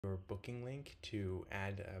your booking link to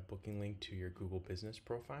add a booking link to your Google business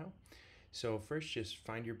profile. So first, just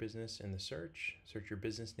find your business in the search your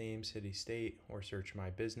business name, city, state, or search my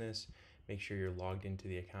business. Make sure you're logged into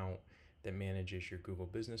the account that manages your Google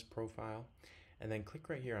business profile, and then click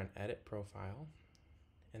right here on edit profile,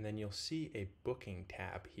 and then you'll see a booking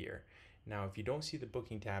tab here. Now, if you don't see the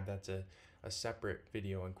booking tab, that's a separate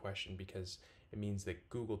video in question, because it means that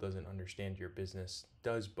Google doesn't understand your business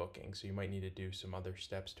does booking, so you might need to do some other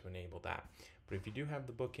steps to enable that. But if you do have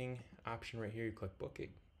the booking option right here, you click booking,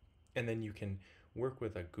 and then you can work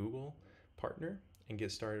with a Google partner and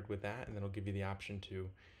get started with that, and then it'll give you the option to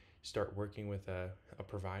start working with a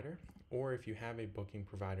provider. Or if you have a booking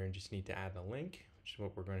provider and just need to add a link, which is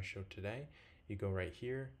what we're going to show today, you go right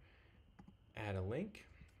here, add a link,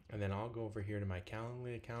 and then I'll go over here to my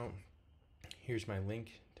Calendly account. Here's my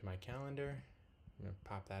link to my calendar. I'm going to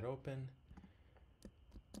pop that open,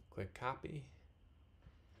 click copy,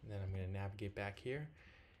 and then I'm going to navigate back here,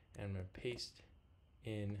 and I'm going to paste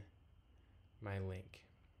in my link.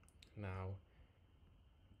 Now,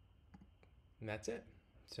 and that's it.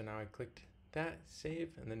 So now I clicked that, save,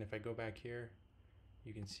 and then if I go back here,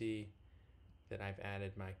 you can see that I've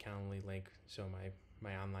added my Calendly link. So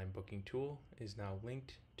my online booking tool is now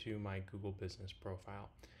linked to my Google business profile.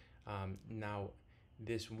 Now,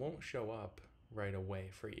 this won't show up right away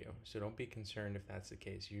for you, so don't be concerned if that's the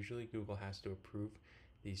case. Usually Google has to approve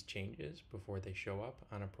these changes before they show up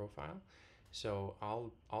on a profile. So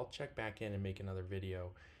I'll check back in and make another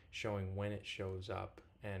video showing when it shows up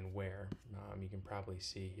and where. You can probably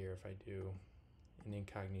see here if I do an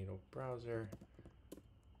incognito browser.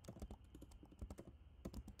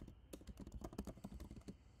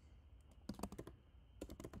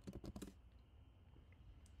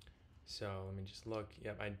 So let me just look.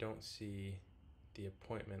 Yep, I don't see the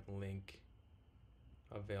appointment link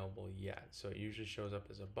available yet. So it usually shows up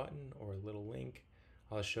as a button or a little link.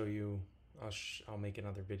 I'll show you, I'll make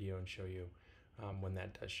another video and show you when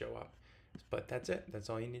that does show up. But that's it. That's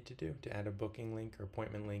all you need to do to add a booking link or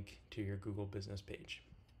appointment link to your Google business page.